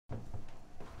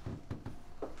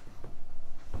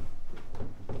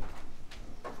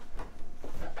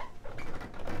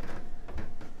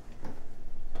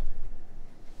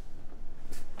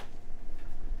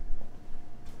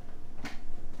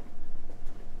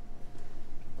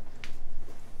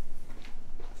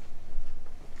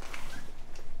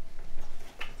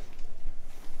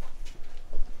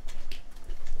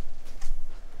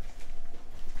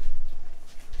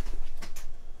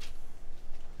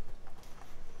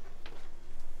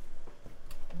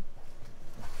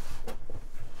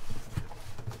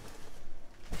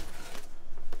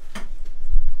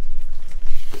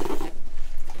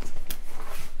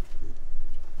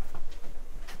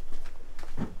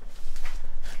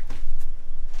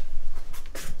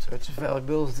So it's a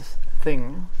valuable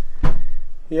thing.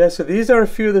 Yeah, so these are a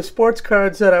few of the sports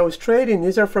cards that I was trading.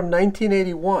 These are from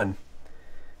 1981.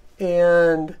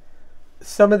 And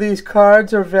some of these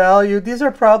cards are valued. These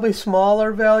are probably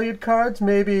smaller valued cards,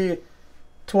 maybe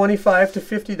 $25 to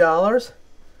 $50.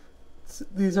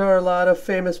 These are a lot of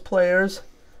famous players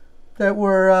that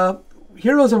were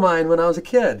heroes of mine when I was a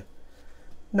kid.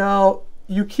 Now,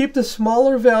 you keep the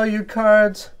smaller valued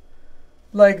cards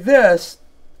like this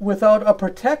without a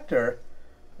protector.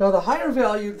 Now, the higher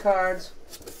valued cards,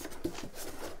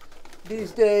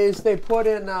 these days, they put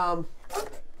in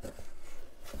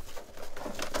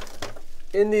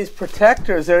these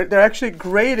protectors. They're actually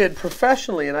graded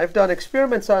professionally, and I've done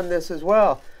experiments on this as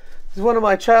well. This is one of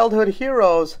my childhood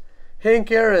heroes,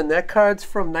 Hank Aaron. That card's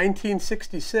from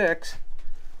 1966.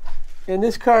 And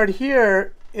this card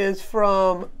here is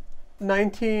from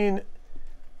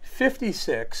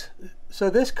 1956. So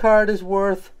this card is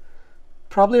worth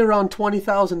probably around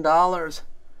 $20,000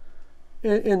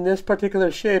 in this particular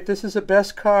shape. This is the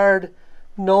best card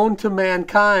known to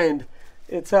mankind.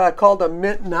 It's called a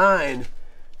Mint 9.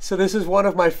 So this is one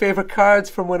of my favorite cards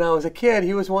from when I was a kid.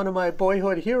 He was one of my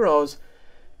boyhood heroes.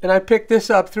 And I picked this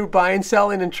up through buying,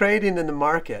 selling, and trading in the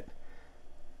market.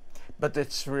 But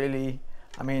it's really,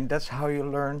 I mean, that's how you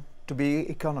learn to be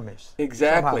economist.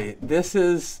 Exactly. This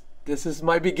is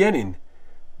my beginning.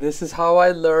 This is how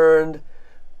I learned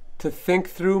to think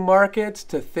through markets,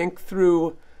 to think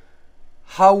through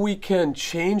how we can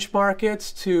change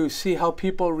markets, to see how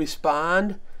people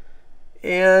respond.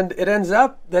 And it ends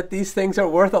up that these things are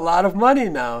worth a lot of money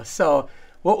now. So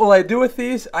what will I do with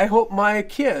these? I hope my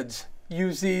kids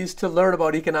use these to learn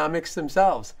about economics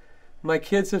themselves. My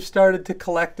kids have started to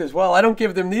collect as well. I don't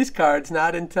give them these cards,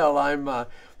 not until I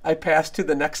pass to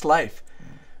the next life.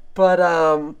 But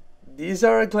these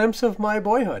are a glimpse of my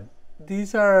boyhood.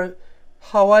 These are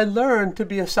how I learned to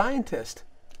be a scientist.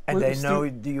 And they know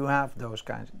you have those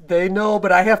kinds. They know,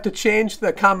 but I have to change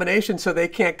the combination so they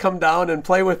can't come down and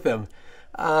play with them.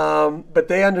 But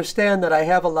they understand that I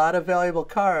have a lot of valuable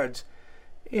cards.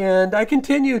 And I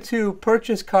continue to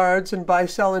purchase cards and buy,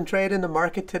 sell, and trade in the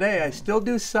market today. I still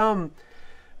do some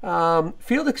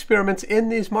field experiments in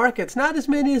these markets, not as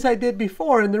many as I did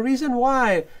before. And the reason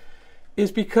why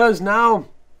is because now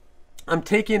I'm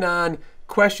taking on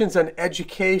questions on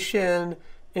education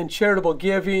and charitable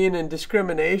giving and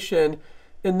discrimination.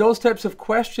 In those types of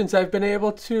questions, I've been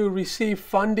able to receive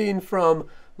funding from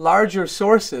larger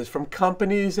sources, from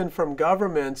companies and from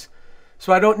governments.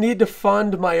 So I don't need to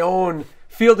fund my own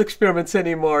field experiments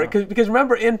anymore. Because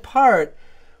remember, in part,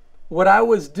 what I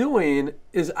was doing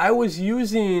is I was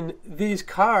using these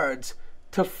cards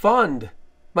to fund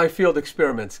my field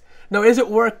experiments. Now, as it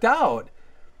worked out,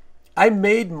 I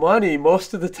made money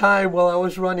most of the time while I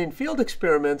was running field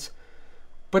experiments,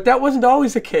 but that wasn't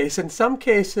always the case. In some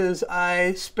cases,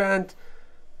 I spent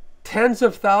tens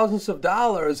of thousands of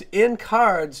dollars in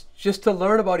cards just to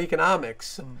learn about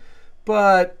economics.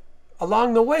 But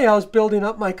along the way, I was building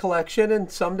up my collection, and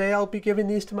someday I'll be giving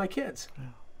these to my kids. Yeah.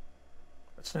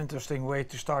 That's an interesting way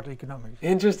to start economics.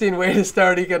 Interesting way to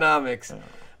start economics. Yeah.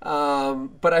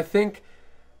 But I think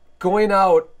going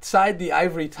outside the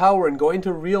ivory tower and going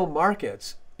to real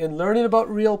markets and learning about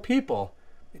real people,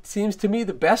 it seems to me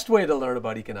the best way to learn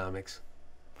about economics.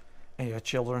 And your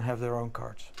children have their own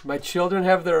cards. My children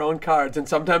have their own cards, and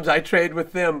sometimes I trade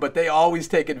with them, but they always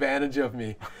take advantage of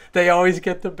me. They always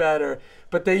get the better.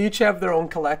 But they each have their own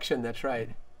collection, that's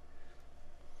right.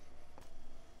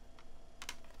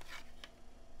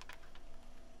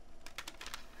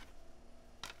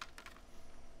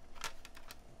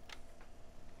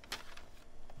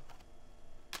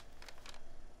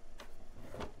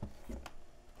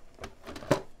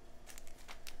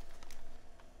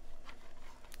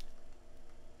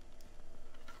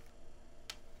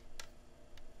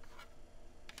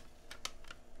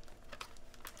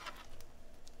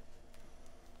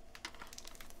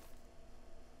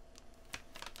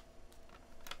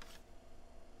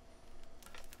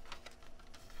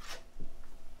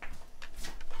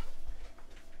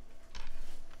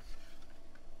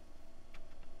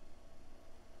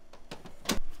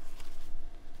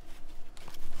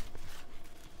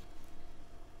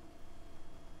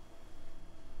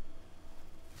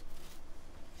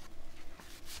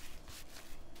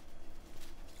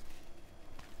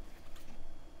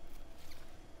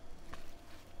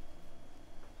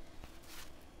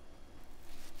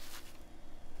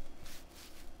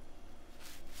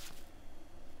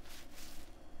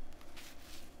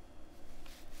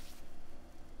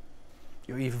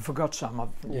 You even forgot some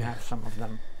of you have some of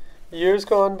them. Years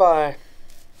gone by.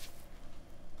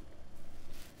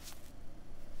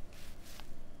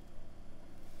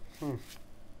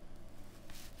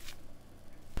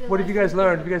 What have you guys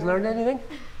learned? Have you guys learned anything?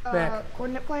 Mac?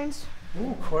 Coordinate planes.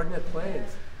 Ooh, coordinate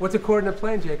planes. What's a coordinate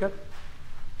plane, Jacob?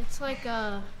 It's like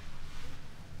a.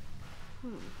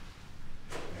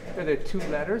 Are there 2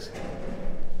 letters?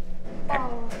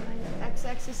 Oh,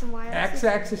 x-axis and y-axis.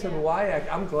 X-axis and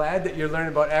y-axis. I'm glad that you're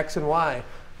learning about X and Y.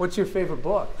 What's your favorite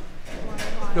book?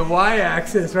 The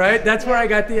y-axis, right? That's where I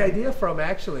got the idea from,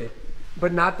 actually.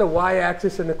 But not the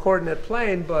y-axis and the coordinate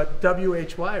plane, but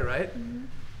WHY, right? Mm-hmm.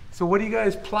 So what do you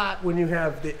guys plot when you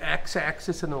have the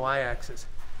x-axis and the y-axis?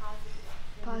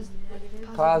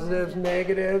 Positives,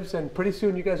 negatives, and pretty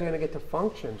soon you guys are going to get to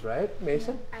functions, right,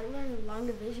 Mason? I learned long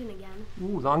division again.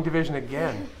 Ooh, long division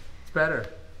again. It's better,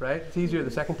 right? It's easier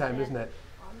the second time, isn't it?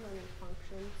 I'm learning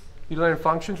functions. You learn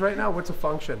functions right now? What's a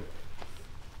function?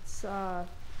 It's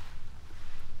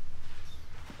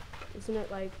isn't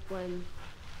it like when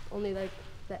only like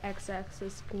the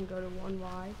x-axis can go to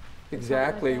 1y?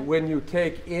 Exactly. Like when you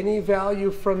take any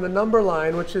value from the number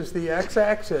line, which is the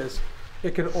x-axis,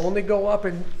 it can only go up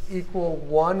and equal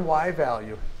 1 y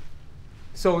value.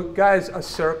 So guys, a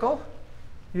circle,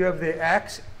 you have the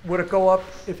x. Would it go up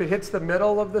if it hits the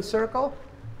middle of the circle?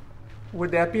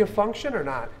 Would that be a function or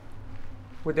not?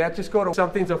 Would that just go to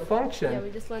something's a function? Yeah,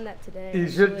 we just learned that today. You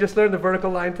just learned the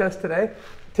vertical line test today?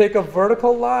 Take a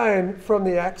vertical line from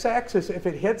the x-axis. If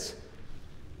it hits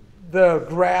the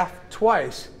graph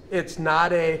twice, it's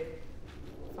not a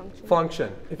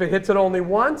function. If it hits it only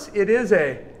once, it is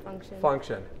a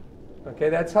function. Okay,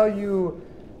 that's how you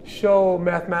show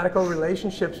mathematical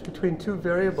relationships between 2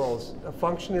 variables. A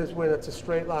function is when it's a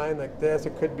straight line like this.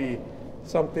 It could be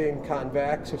something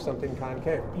convex or something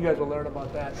concave. You guys will learn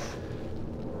about that.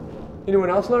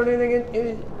 Anyone else learn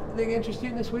anything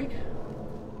interesting this week?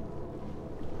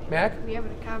 Mac? We have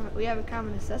a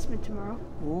common assessment tomorrow.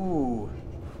 Ooh.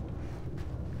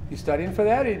 You studying for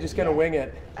that, or you just gonna wing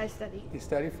it? I study. You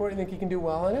study for it? You think you can do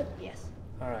well on it? Yes.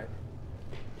 All right.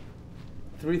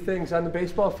 3 things on the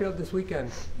baseball field this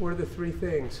weekend. What are the 3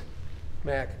 things,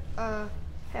 Mac?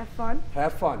 Have fun.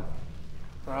 Have fun.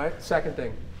 All right. Second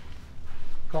thing,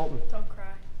 Colton. Don't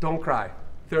cry. Don't cry.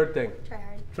 Third thing, Try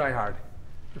hard. try hard.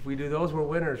 If we do those, we're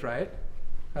winners, right?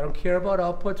 I don't care about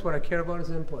outputs. What I care about is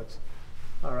inputs.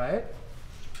 All right?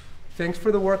 Thanks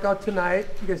for the workout tonight.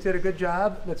 You guys did a good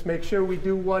job. Let's make sure we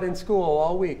do what in school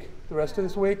all week. The rest of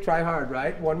this week, try hard,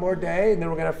 right? One more day, and then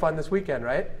we're going to have fun this weekend,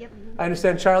 right? Yep. I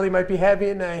understand Charlie might be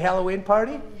having a Halloween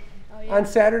party on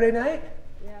Saturday night?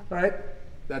 Yeah. All right?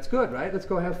 That's good, right? Let's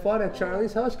go have fun at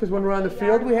Charlie's house, because when we're on the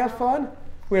field, we have fun.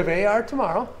 We have AR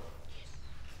tomorrow.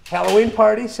 Halloween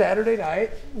party Saturday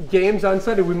night. Games on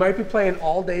Sunday. We might be playing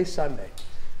all day Sunday.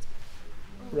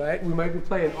 Right? We might be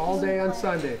playing all day on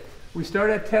Sunday. We start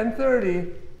at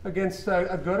 10:30 against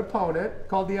a good opponent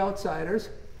called the Outsiders.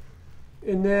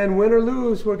 And then win or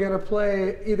lose, we're going to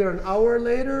play either an hour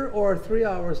later or 3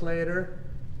 hours later.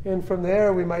 And from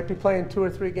there, we might be playing 2 or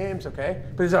 3 games, okay?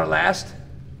 But this is our last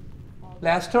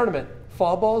tournament.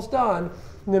 Fall ball's done,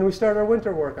 and then we start our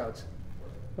winter workouts.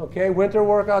 Okay, winter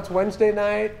workouts Wednesday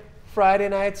night, Friday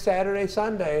night, Saturday,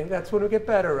 Sunday. That's when we get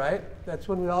better, right? That's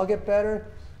when we all get better.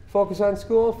 Focus on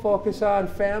school, focus on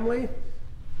family,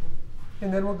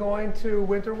 and then we're going to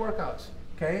winter workouts.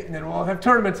 Okay, and then we'll all have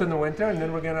tournaments in the winter, and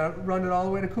then we're going to run it all the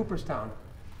way to Cooperstown.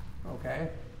 Okay?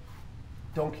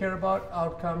 Don't care about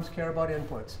outcomes, care about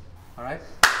inputs. All right?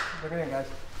 Bring it in, guys.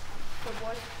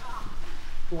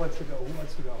 Who wants to go? Who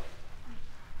wants to go?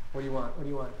 What do you want? What do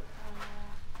you want?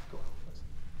 Go.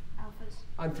 Alphas.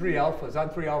 On 3 alphas. On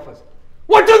 3 alphas.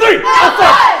 1, 2, 3!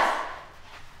 Alphas!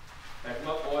 Pack them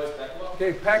up, boys. Pack them up.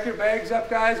 Okay, pack your bags up,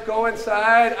 guys. Go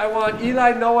inside. I want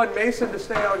Eli, Noah, and Mason to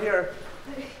stay out here.